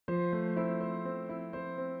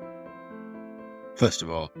First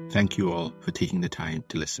of all, thank you all for taking the time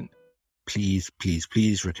to listen. Please, please,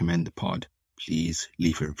 please recommend the pod. Please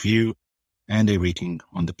leave a review and a rating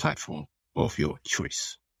on the platform of your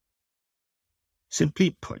choice.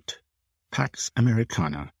 Simply put, Pax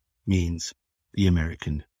Americana means the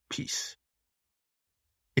American peace.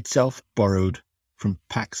 Itself borrowed from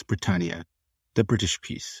Pax Britannia, the British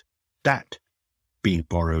peace. That being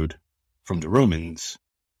borrowed from the Romans,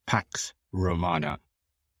 Pax Romana,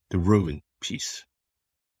 the Roman peace.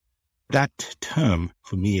 That term,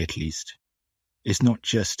 for me at least, is not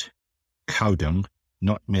just cow dung,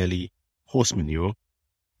 not merely horse manure,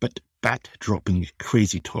 but bat-dropping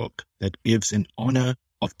crazy talk that gives an honor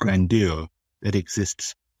of grandeur that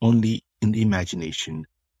exists only in the imagination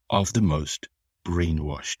of the most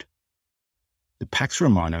brainwashed. The Pax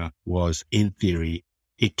Romana was, in theory,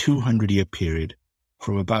 a 200-year period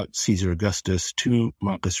from about Caesar Augustus to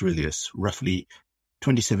Marcus Aurelius, roughly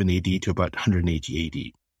 27 AD to about 180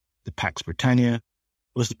 AD. The Pax Britannia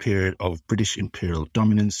was the period of British imperial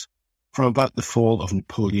dominance from about the fall of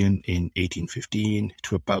Napoleon in 1815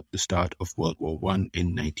 to about the start of World War I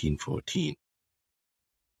in 1914.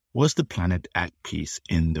 Was the planet at peace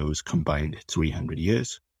in those combined 300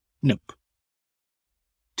 years? Nope.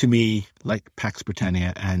 To me, like Pax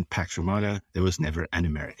Britannia and Pax Romana, there was never an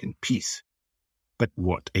American peace. But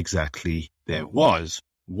what exactly there was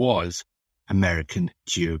American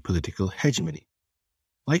geopolitical hegemony.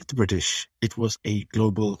 Like the British, it was a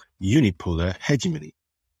global unipolar hegemony.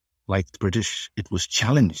 Like the British, it was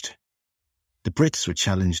challenged. The Brits were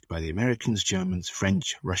challenged by the Americans, Germans,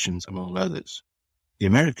 French, Russians, among others. The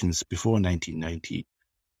Americans, before 1990,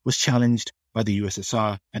 was challenged by the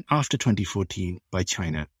USSR and after 2014 by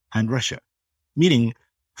China and Russia. Meaning,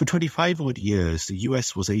 for 25 odd years, the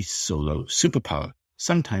US was a solo superpower,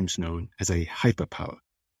 sometimes known as a hyperpower.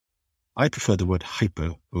 I prefer the word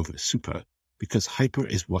hyper over super because hyper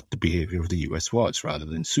is what the behavior of the US was rather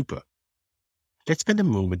than super. Let's spend a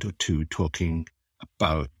moment or two talking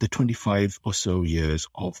about the 25 or so years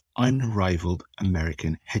of unrivaled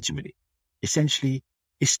American hegemony. Essentially,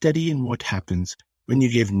 a study in what happens when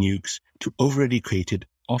you give nukes to over-educated,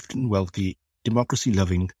 often wealthy,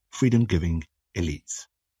 democracy-loving, freedom-giving elites.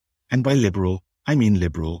 And by liberal, I mean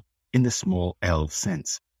liberal in the small L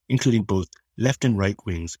sense, including both left and right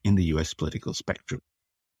wings in the US political spectrum.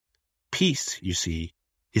 Peace, you see,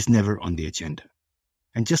 is never on the agenda.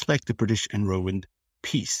 And just like the British and Roman,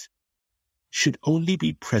 peace should only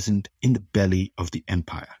be present in the belly of the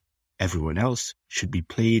empire. Everyone else should be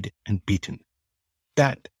played and beaten.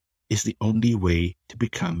 That is the only way to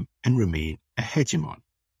become and remain a hegemon.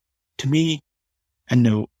 To me, and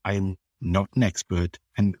no, I am not an expert,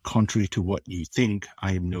 and contrary to what you think,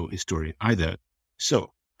 I am no historian either.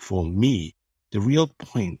 So, for me, the real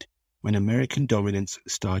point when American dominance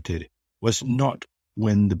started was not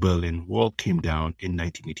when the Berlin Wall came down in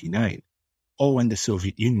 1989, or when the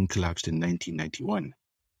Soviet Union collapsed in 1991,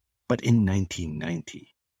 but in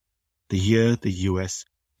 1990, the year the US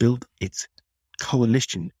built its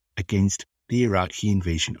coalition against the Iraqi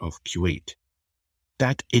invasion of Kuwait,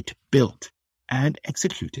 that it built and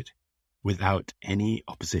executed without any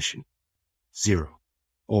opposition, zero,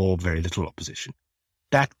 or very little opposition.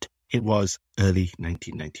 That it was early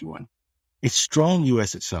 1991. A strong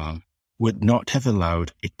USSR would not have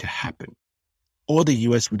allowed it to happen, or the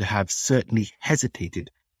US would have certainly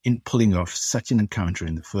hesitated in pulling off such an encounter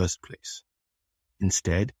in the first place.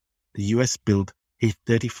 Instead, the US built a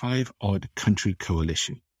 35-odd country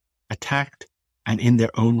coalition, attacked and, in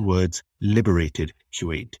their own words, liberated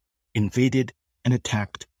Kuwait, invaded and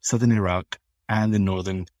attacked southern Iraq and the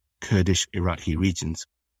northern Kurdish Iraqi regions,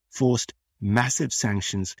 forced massive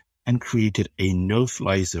sanctions and created a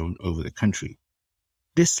no-fly zone over the country.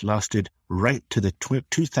 This lasted right to the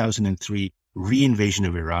 2003 re-invasion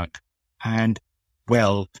of Iraq, and,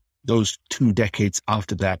 well, those 2 decades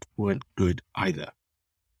after that weren't good either.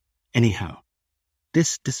 Anyhow,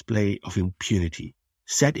 this display of impunity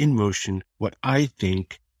set in motion what I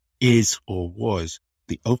think is or was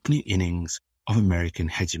the opening innings of American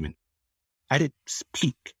hegemony. At its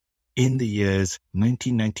peak in the years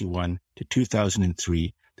 1991 to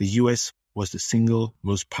 2003, the US was the single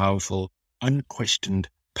most powerful, unquestioned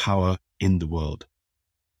power in the world.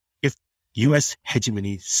 If US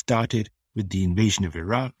hegemony started with the invasion of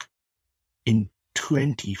Iraq, in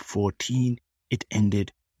 2014 it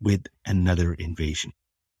ended with another invasion.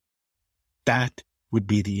 That would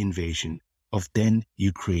be the invasion of then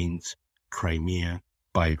Ukraine's Crimea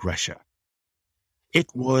by Russia. It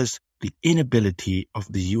was the inability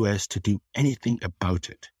of the US to do anything about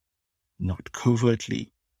it, not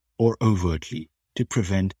covertly or overtly, to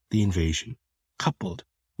prevent the invasion, coupled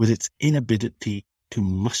with its inability to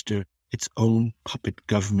muster its own puppet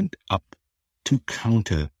government up to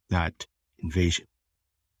counter that invasion.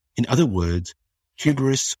 In other words,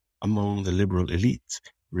 hubris among the liberal elites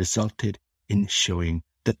resulted in showing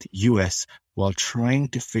that the US, while trying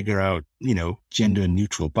to figure out,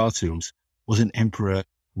 gender-neutral bathrooms, was an emperor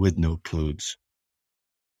with no clothes.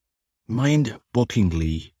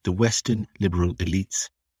 Mind-bogglingly, the Western liberal elites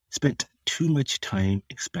spent too much time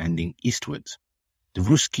expanding eastwards. The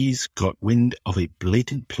Ruskies got wind of a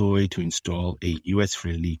blatant ploy to install a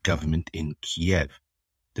US-friendly government in Kiev.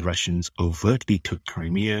 The Russians overtly took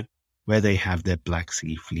Crimea, where they have their Black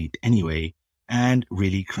Sea fleet anyway, and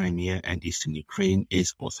really Crimea and eastern Ukraine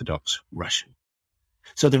is Orthodox Russian.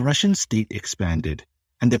 So the Russian state expanded,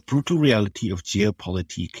 and the brutal reality of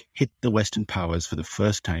geopolitics hit the Western powers for the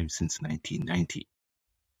first time since 1990.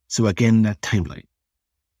 So again, that timeline.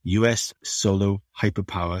 US solo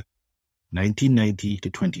hyperpower, 1990 to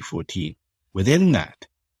 2014. Within that,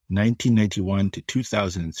 1991 to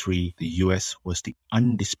 2003, the US was the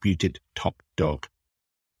undisputed top dog.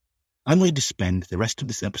 I'm going to spend the rest of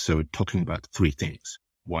this episode talking about three things.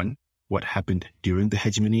 One, what happened during the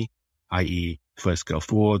hegemony, i.e. First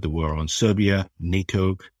Gulf War, the war on Serbia,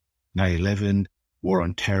 NATO, 9/11, war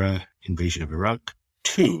on terror, invasion of Iraq.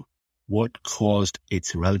 Two, what caused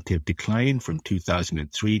its relative decline from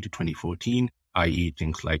 2003 to 2014, i.e.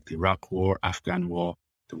 things like the Iraq War, Afghan War,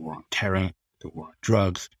 the war on terror, the war on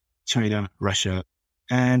drugs, China, Russia,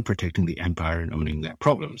 and protecting the empire and owning their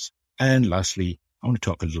problems. And lastly, I want to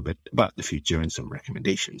talk a little bit about the future and some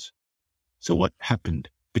recommendations. So what happened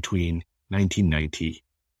between 1990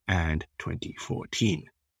 and 2014?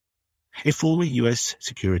 A former U.S.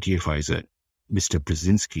 security advisor, Mr.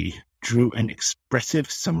 Brzezinski, drew an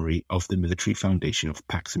expressive summary of the military foundation of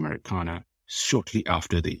Pax Americana shortly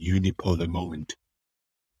after the unipolar moment.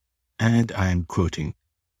 And I am quoting,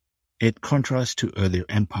 "In contrast to earlier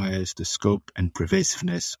empires, the scope and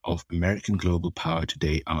pervasiveness of American global power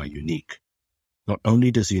today are unique. Not only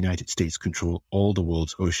does the United States control all the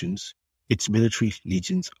world's oceans, its military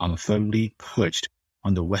legions are firmly perched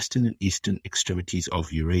on the western and eastern extremities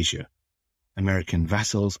of Eurasia. American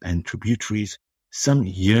vassals and tributaries, some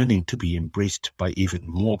yearning to be embraced by even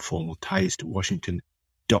more formal ties to Washington,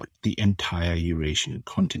 dot the entire Eurasian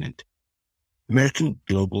continent. American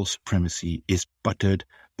global supremacy is buttered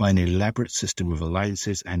by an elaborate system of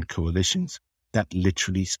alliances and coalitions that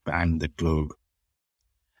literally span the globe."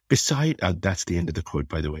 That's the end of the quote,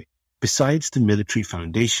 by the way. Besides the military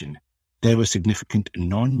foundation, there were significant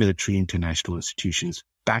non-military international institutions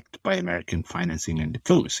backed by American financing and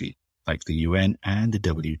diplomacy, like the UN and the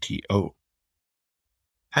WTO.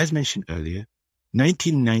 As mentioned earlier,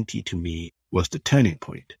 1990 to me was the turning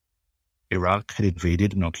point. Iraq had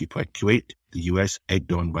invaded and occupied Kuwait. The US,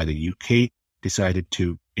 egged on by the UK, decided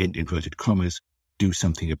to, in inverted commas, do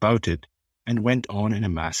something about it, and went on and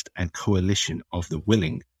amassed a coalition of the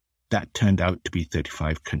willing that turned out to be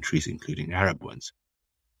 35 countries, including Arab ones,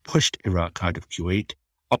 pushed Iraq out of Kuwait,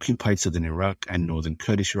 occupied southern Iraq and northern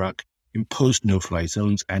Kurdish Iraq, imposed no-fly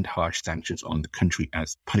zones and harsh sanctions on the country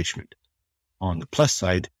as punishment. On the plus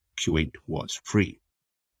side, Kuwait was free.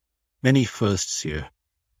 Many firsts here.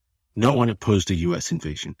 No one opposed the US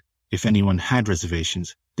invasion. If anyone had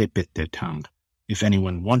reservations, they bit their tongue. If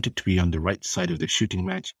anyone wanted to be on the right side of the shooting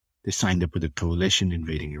match, they signed up with a coalition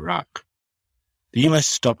invading Iraq. The US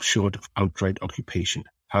stopped short of outright occupation.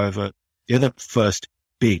 However, the other first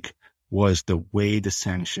big was the way the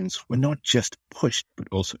sanctions were not just pushed but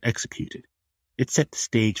also executed. It set the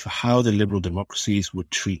stage for how the liberal democracies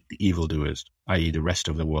would treat the evildoers, i.e. the rest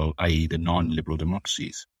of the world, i.e. the non-liberal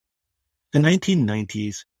democracies. The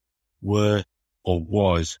 1990s were or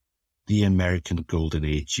was the American golden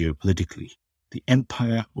age geopolitically. The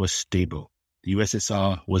empire was stable. The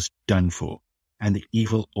USSR was done for, and the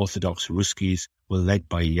evil Orthodox Ruskies were led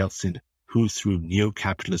by Yeltsin, who through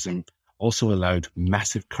neo-capitalism also allowed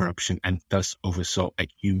massive corruption and thus oversaw a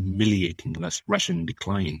humiliating Russian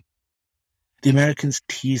decline. The Americans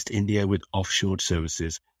teased India with offshore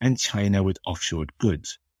services and China with offshore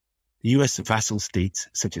goods. The US vassal states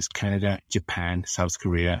such as Canada, Japan, South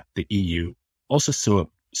Korea, the EU also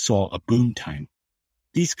saw a boom time.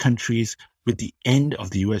 These countries, with the end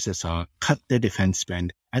of the USSR, cut their defense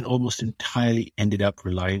spend and almost entirely ended up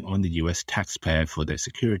relying on the US taxpayer for their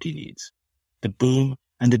security needs. The boom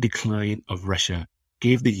and the decline of Russia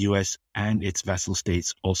gave the US and its vassal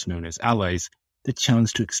states, also known as allies, the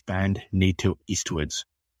chance to expand NATO eastwards.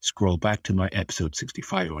 Scroll back to my episode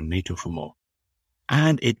 65 on NATO for more.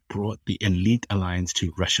 And it brought the elite alliance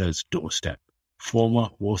to Russia's doorstep. Former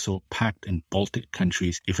Warsaw Pact and Baltic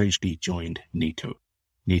countries eventually joined NATO.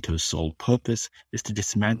 NATO's sole purpose is to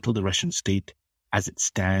dismantle the Russian state, as it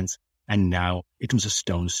stands, and now it was a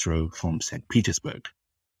stone's throw from St. Petersburg.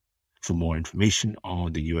 For more information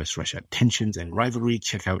on the US-Russia tensions and rivalry,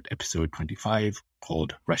 check out episode 25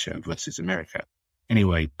 called Russia versus America.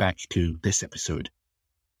 Anyway, back to this episode.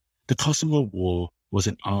 The Kosovo War was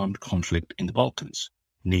an armed conflict in the Balkans.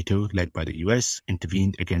 NATO, led by the US,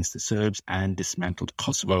 intervened against the Serbs and dismantled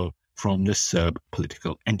Kosovo from the Serb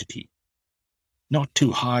political entity. Not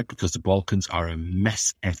too hard because the Balkans are a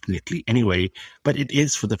mess ethnically anyway, but it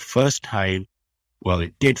did for the first time,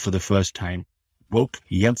 woke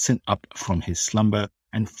Yeltsin up from his slumber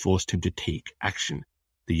and forced him to take action.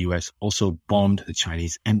 The US also bombed the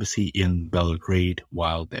Chinese embassy in Belgrade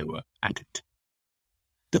while they were at it.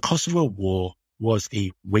 The Kosovo War was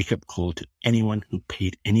a wake-up call to anyone who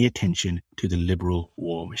paid any attention to the liberal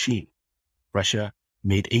war machine. Russia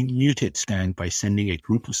made a muted stand by sending a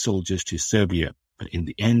group of soldiers to Serbia, but in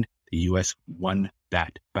the end, the US won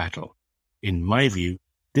that battle. In my view,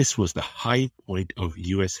 this was the high point of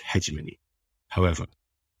US hegemony. However,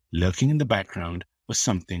 lurking in the background was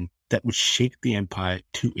something that would shake the empire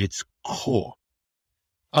to its core.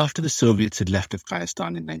 After the Soviets had left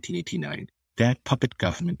Afghanistan in 1989, their puppet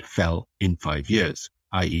government fell in 5 years,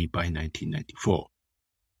 i.e. by 1994.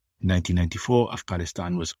 In 1994,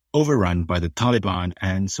 Afghanistan was overrun by the Taliban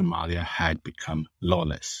and Somalia had become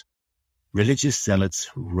lawless. Religious zealots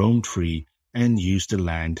roamed free and used the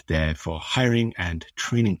land there for hiring and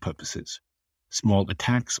training purposes. Small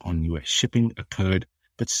attacks on U.S. shipping occurred,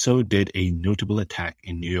 but so did a notable attack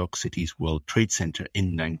in New York City's World Trade Center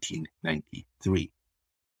in 1993.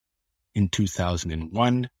 In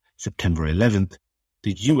 2001, September 11th,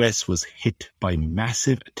 the U.S. was hit by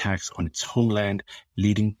massive attacks on its homeland,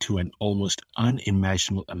 leading to an almost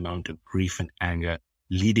unimaginable amount of grief and anger,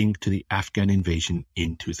 leading to the Afghan invasion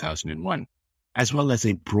in 2001, as well as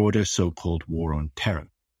a broader so-called war on terror.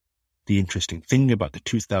 The interesting thing about the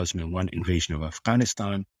 2001 invasion of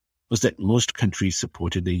Afghanistan was that most countries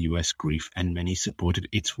supported the U.S. grief and many supported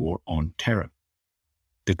its war on terror.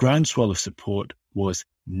 The groundswell of support was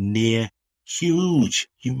near huge,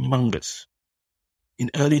 humongous. In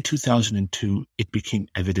early 2002, it became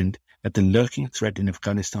evident that the lurking threat in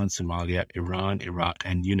Afghanistan, Somalia, Iran, Iraq,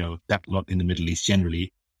 and that lot in the Middle East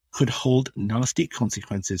generally, could hold nasty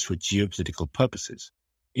consequences for geopolitical purposes.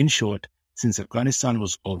 In short, since Afghanistan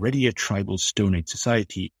was already a tribal Stone Age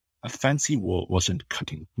society, a fancy war wasn't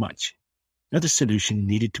cutting much. Another solution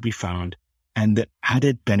needed to be found, and the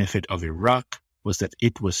added benefit of Iraq was that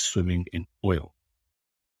it was swimming in oil.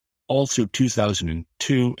 All through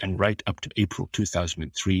 2002 and right up to April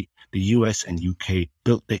 2003, the US and UK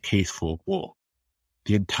built their case for war.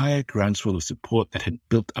 The entire groundswell of support that had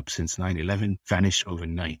built up since 9/11 vanished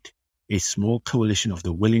overnight. A small coalition of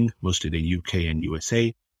the willing, mostly the UK and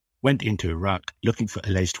USA, went into Iraq looking for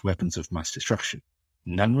alleged weapons of mass destruction.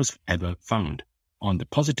 None was ever found. On the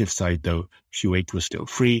positive side, though, Kuwait was still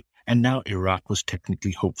free, and now Iraq was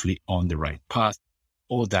technically, hopefully, on the right path,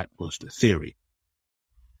 or that was the theory.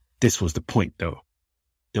 This was the point, though.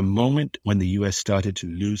 The moment when the US started to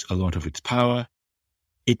lose a lot of its power,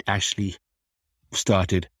 it actually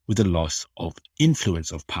started with the loss of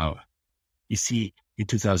influence of power. You see, in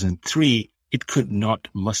 2003, it could not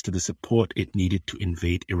muster the support it needed to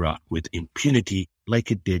invade Iraq with impunity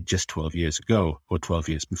like it did just 12 years ago or 12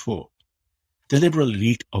 years before. The liberal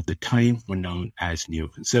elite of the time were known as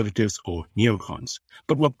neoconservatives or neocons,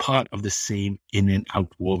 but were part of the same in and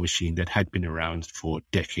out war machine that had been around for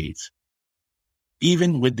decades.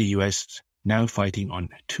 Even with the US now fighting on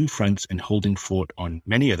two fronts and holding fort on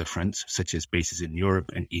many other fronts, such as bases in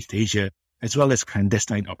Europe and East Asia, as well as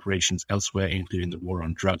clandestine operations elsewhere, including the war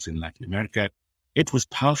on drugs in Latin America, it was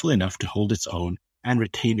powerful enough to hold its own and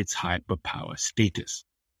retain its hyperpower status.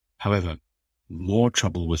 However, more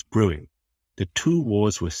trouble was brewing. The two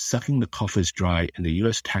wars were sucking the coffers dry, and the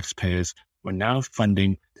US taxpayers were now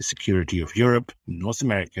funding the security of Europe, North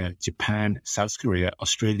America, Japan, South Korea,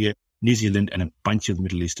 Australia, New Zealand, and a bunch of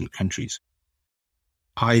Middle Eastern countries.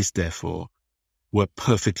 Eyes, therefore, were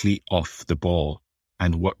perfectly off the ball.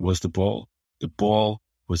 And what was the ball? The ball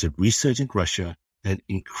was a resurgent Russia and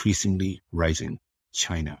increasingly rising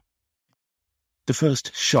China. The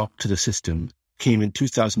first shock to the system came in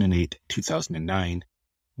 2008-2009,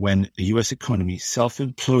 when the US economy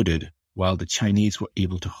self-imploded while the Chinese were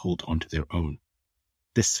able to hold on to their own.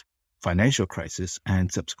 This financial crisis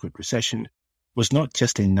and subsequent recession was not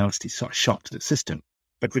just a nasty shock to the system,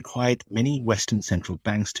 but required many Western central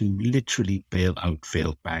banks to literally bail out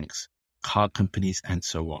failed banks, car companies, and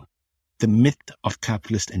so on. The myth of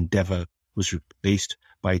capitalist endeavor was replaced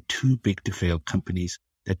by too big to fail companies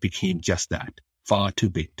that became just that, far too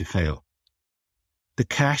big to fail. The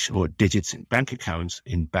cash or digits in bank accounts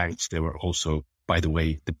in banks, there were also, by the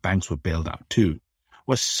way, the banks were bailed out too,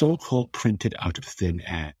 was so-called printed out of thin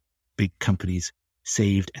air. Big companies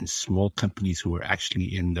saved and small companies who were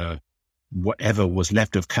actually in the whatever was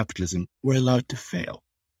left of capitalism were allowed to fail.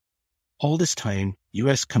 All this time,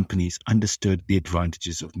 US companies understood the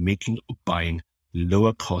advantages of making or buying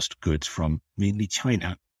lower cost goods from mainly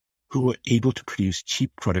China, who were able to produce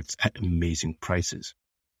cheap products at amazing prices.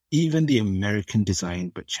 Even the American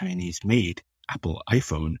designed but Chinese made Apple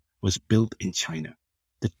iPhone was built in China.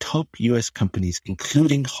 The top US companies,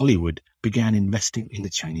 including Hollywood, began investing in the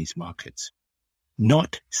Chinese markets.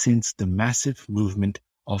 Not since the massive movement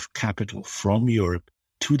of capital from Europe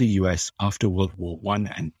to the US after World War I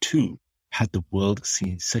and II had the world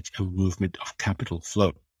seen such a movement of capital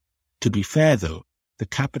flow. To be fair, though, the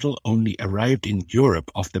capital only arrived in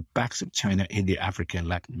Europe off the backs of China, India, Africa, and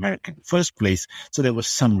Latin America in the first place, so there was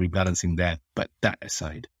some rebalancing there, but that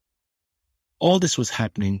aside. All this was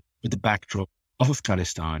happening with the backdrop of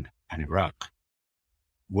Afghanistan and Iraq.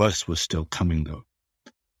 Worse was still coming, though.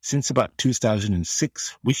 Since about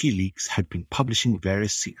 2006, WikiLeaks had been publishing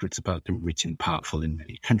various secrets about the rich and powerful in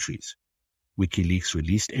many countries. WikiLeaks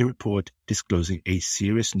released a report disclosing a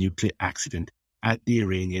serious nuclear accident at the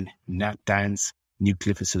Iranian Natanz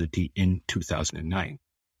nuclear facility in 2009.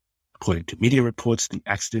 According to media reports, the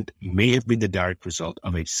accident may have been the direct result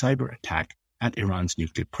of a cyber attack at Iran's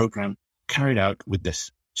nuclear program carried out with the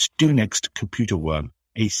Stuxnet computer worm,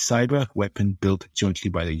 a cyber weapon built jointly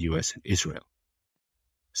by the US and Israel.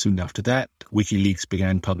 Soon after that, WikiLeaks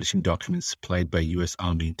began publishing documents supplied by US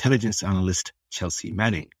Army intelligence analyst Chelsea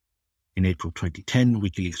Manning. In April 2010,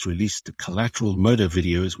 WikiLeaks released the collateral murder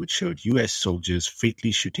videos which showed US soldiers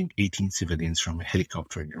fatally shooting 18 civilians from a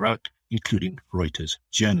helicopter in Iraq, including Reuters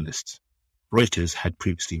journalists. Reuters had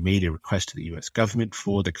previously made a request to the US government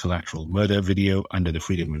for the collateral murder video under the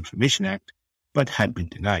Freedom of Information Act, but had been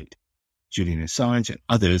denied. Julian Assange and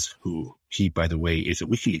others, who he, by the way, is a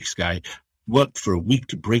WikiLeaks guy, worked for a week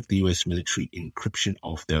to break the US military encryption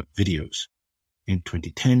of the videos. In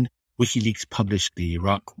 2010, WikiLeaks published the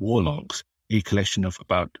Iraq War Logs, a collection of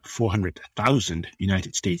about 400,000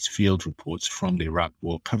 United States field reports from the Iraq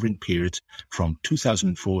War covering periods from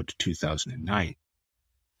 2004 to 2009.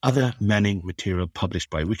 Other Manning material published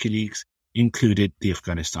by WikiLeaks included the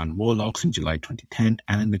Afghanistan War Logs in July 2010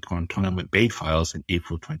 and the Guantanamo Bay Files in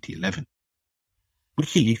April 2011.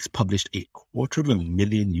 WikiLeaks published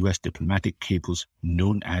 250,000 US diplomatic cables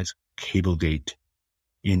known as Cablegate.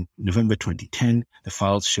 In November 2010, the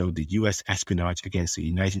files showed the US espionage against the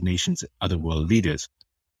United Nations and other world leaders.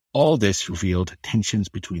 All this revealed tensions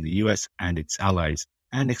between the US and its allies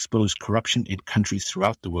and exposed corruption in countries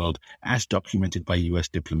throughout the world as documented by US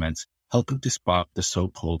diplomats, helping to spark the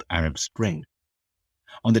so-called Arab Spring.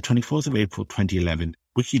 On the 24th of April 2011,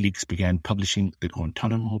 WikiLeaks began publishing the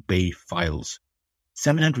Guantanamo Bay Files,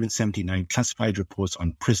 779 classified reports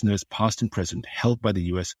on prisoners past and present held by the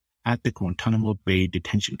US at the Guantanamo Bay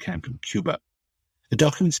detention camp in Cuba. The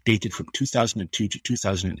documents dated from 2002 to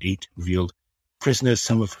 2008 revealed prisoners,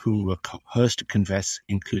 some of whom were coerced to confess,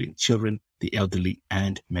 including children, the elderly,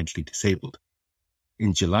 and mentally disabled.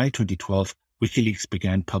 In July 2012, WikiLeaks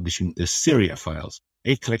began publishing the Syria Files,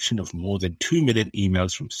 a collection of more than 2 million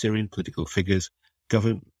emails from Syrian political figures,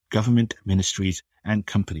 government ministries, and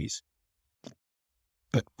companies.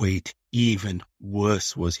 But wait, even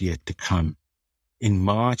worse was yet to come. In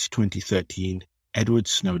March 2013, Edward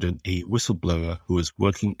Snowden, a whistleblower who was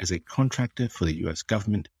working as a contractor for the US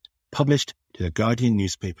government, published to the Guardian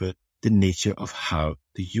newspaper the nature of how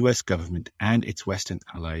the US government and its Western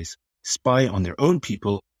allies spy on their own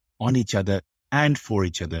people, on each other, and for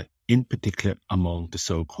each other, in particular among the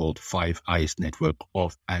so-called Five Eyes network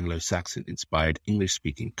of Anglo-Saxon-inspired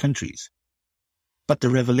English-speaking countries. But the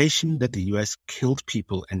revelation that the US killed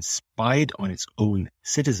people and spied on its own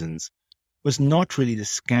citizens was not really the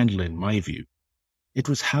scandal in my view. It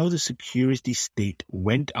was how the security state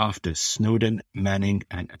went after Snowden, Manning,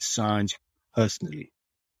 and Assange personally.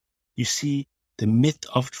 You see, the myth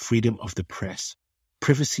of freedom of the press,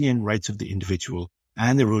 privacy and rights of the individual,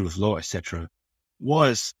 and the rule of law, etc.,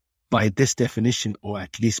 was, by this definition, or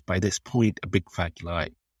at least by this point, a big fat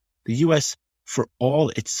lie. The US, for all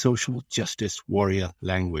its social justice warrior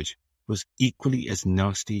language, was equally as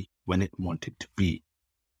nasty when it wanted to be.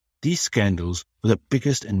 These scandals were the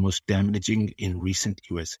biggest and most damaging in recent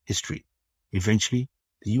US history. Eventually,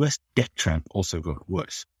 the US debt trap also got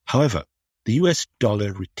worse. However, the US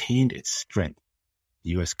dollar retained its strength.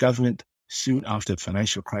 The US government, soon after the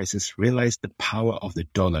financial crisis, realized the power of the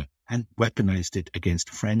dollar and weaponized it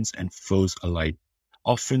against friends and foes alike,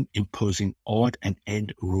 often imposing odd and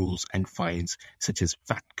end rules and fines such as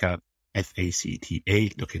FATCA,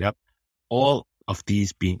 FACTA, look it up, all of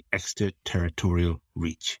these being extraterritorial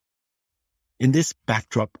reach. In this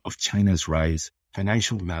backdrop of China's rise,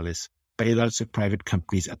 financial malice, bailouts of private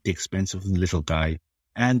companies at the expense of the little guy,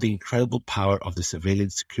 and the incredible power of the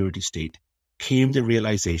surveillance security state, came the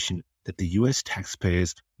realization that the US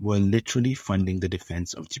taxpayers were literally funding the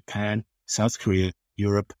defense of Japan, South Korea,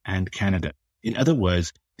 Europe, and Canada. In other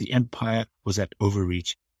words, the empire was at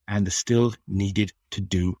overreach and still needed to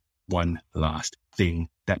do one last thing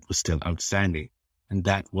that was still outstanding, and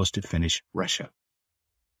that was to finish Russia.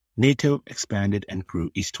 NATO expanded and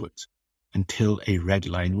grew eastwards until a red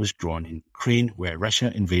line was drawn in Ukraine, where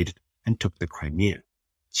Russia invaded and took the Crimea.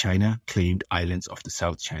 China claimed islands off the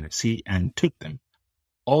South China Sea and took them.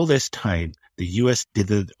 All this time, the US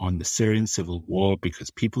dithered on the Syrian civil war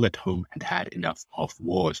because people at home had had enough of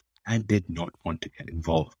wars and did not want to get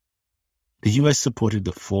involved. The US supported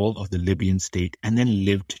the fall of the Libyan state and then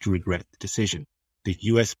lived to regret the decision. The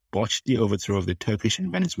US botched the overthrow of the Turkish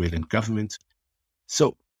and Venezuelan governments.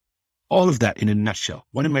 So, all of that in a nutshell,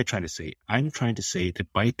 what am I trying to say? I'm trying to say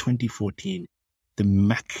that by 2014, the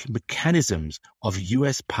mechanisms of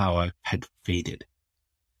US power had faded.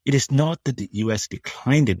 It is not that the US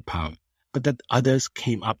declined in power, but that others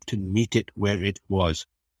came up to meet it where it was.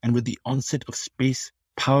 And with the onset of space,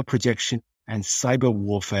 power projection, and cyber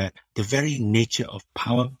warfare, the very nature of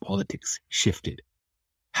power politics shifted.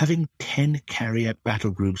 Having 10 carrier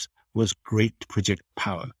battle groups was great to project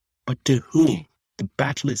power, but to whom? The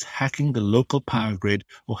battle is hacking the local power grid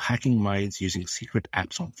or hacking minds using secret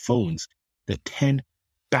apps on phones. The 10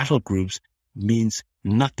 battle groups means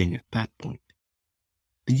nothing at that point.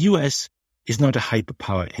 The US is not a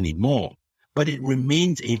hyperpower anymore, but it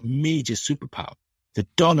remains a major superpower. The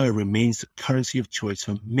dollar remains the currency of choice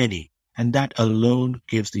for many, and that alone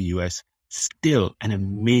gives the US still an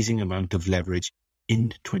amazing amount of leverage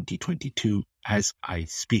in 2022 as I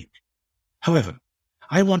speak. However,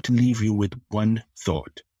 I want to leave you with one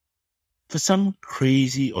thought. For some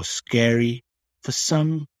crazy or scary, for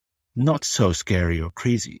some not so scary or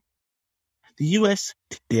crazy, the US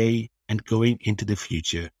today and going into the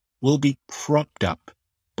future will be propped up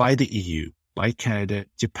by the EU, by Canada,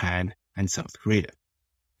 Japan, and South Korea.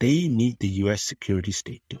 They need the US security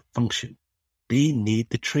state to function. They need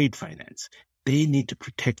the trade finance. They need to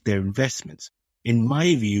protect their investments. In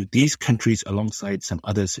my view, these countries, alongside some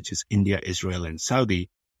others such as India, Israel, and Saudi,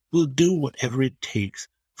 will do whatever it takes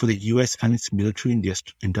for the US and its military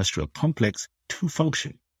industrial complex to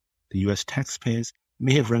function. The US taxpayers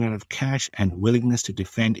may have run out of cash and willingness to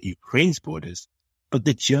defend Ukraine's borders, but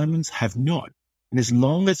the Germans have not. And as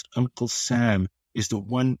long as Uncle Sam is the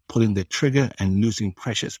one pulling the trigger and losing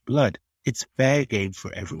precious blood, it's fair game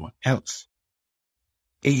for everyone else.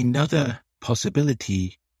 Another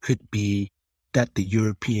possibility could be that the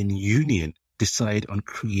European Union decide on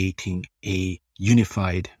creating a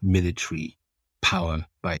unified military power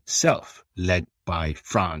by itself, led by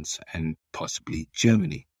France and possibly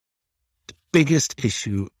Germany. The biggest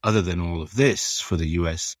issue, other than all of this for the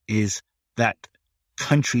US, is that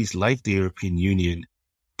countries like the European Union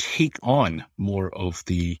take on more of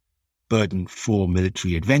the burden for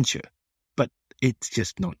military adventure. But it's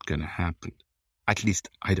just not going to happen. At least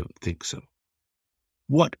I don't think so.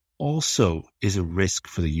 What also is a risk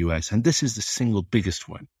for the US, and this is the single biggest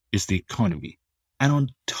one, is the economy. And on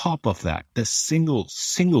top of that, the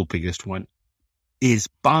single biggest one is,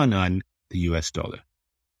 bar none, the US dollar.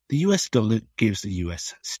 The US dollar gives the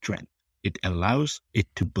US strength. It allows it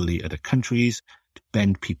to bully other countries, to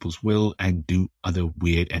bend people's will, and do other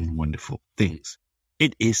weird and wonderful things.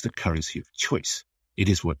 It is the currency of choice. It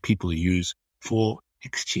is what people use for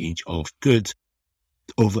exchange of goods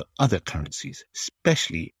over other currencies,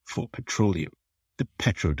 especially for petroleum, the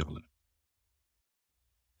petrodollar.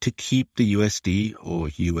 To keep the USD or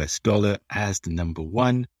US dollar as the number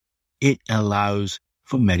one, it allows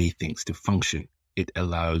for many things to function. It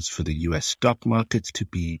allows for the US stock markets to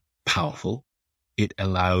be powerful. It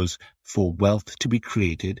allows for wealth to be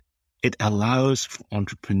created. It allows for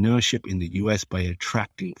entrepreneurship in the US by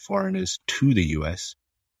attracting foreigners to the US.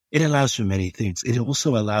 It allows for many things. It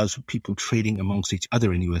also allows for people trading amongst each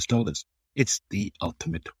other in US dollars. It's the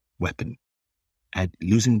ultimate weapon. And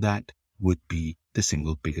losing that would be the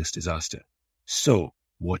single biggest disaster. So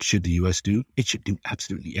what should the US do? It should do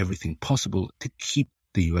absolutely everything possible to keep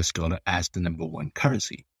the US dollar as the number one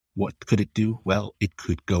currency. What could it do? Well, it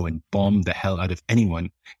could go and bomb the hell out of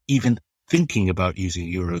anyone, even thinking about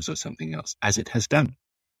using euros or something else, as it has done.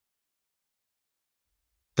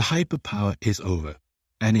 The hyperpower is over,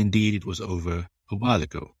 and indeed it was over a while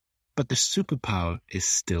ago. But the superpower is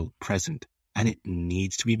still present, and it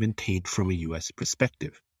needs to be maintained from a US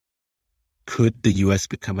perspective. Could the US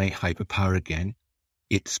become a hyperpower again?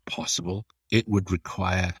 It's possible. It would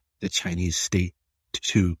require the Chinese state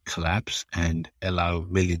to collapse and allow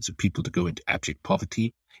millions of people to go into abject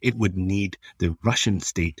poverty. It would need the Russian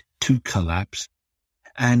state to collapse,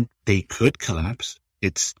 and they could collapse.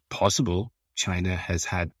 It's possible. China has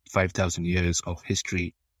had 5,000 years of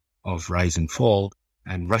history of rise and fall,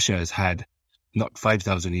 and Russia has had not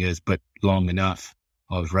 5,000 years, but long enough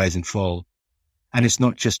of rise and fall. And it's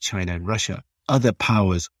not just China and Russia. Other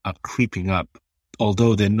powers are creeping up,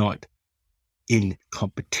 although they're not in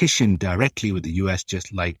competition directly with the US,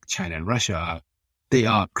 just like China and Russia are. They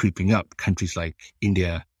are creeping up. Countries like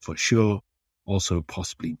India, for sure, also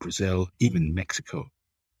possibly Brazil, even Mexico.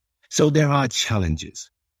 So there are challenges,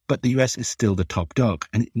 but the US is still the top dog,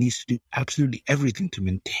 and it needs to do absolutely everything to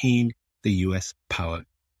maintain the US power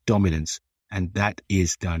dominance, and that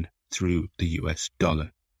is done through the US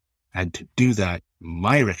dollar. And to do that,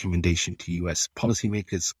 my recommendation to US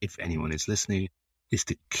policymakers, if anyone is listening, is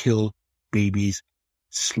to kill babies,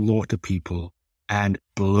 slaughter people, and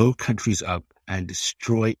blow countries up and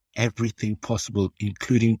destroy everything possible,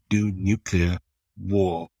 including do nuclear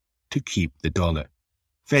war to keep the dollar.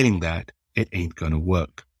 Failing that, it ain't gonna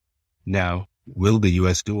work. Now, will the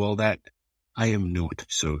US do all that? I am not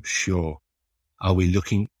so sure. Are we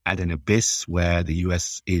looking at an abyss where the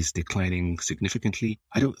US is declining significantly?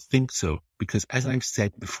 I don't think so, because as I've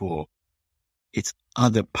said before, it's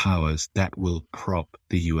other powers that will prop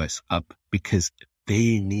the US up because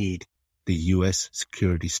they need the US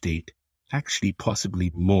security state, actually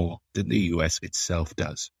possibly more than the US itself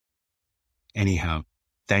does. Anyhow,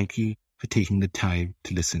 thank you for taking the time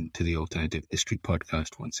to listen to the Alternative History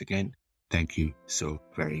Podcast once again. Thank you so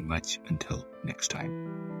very much. Until next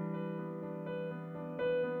time.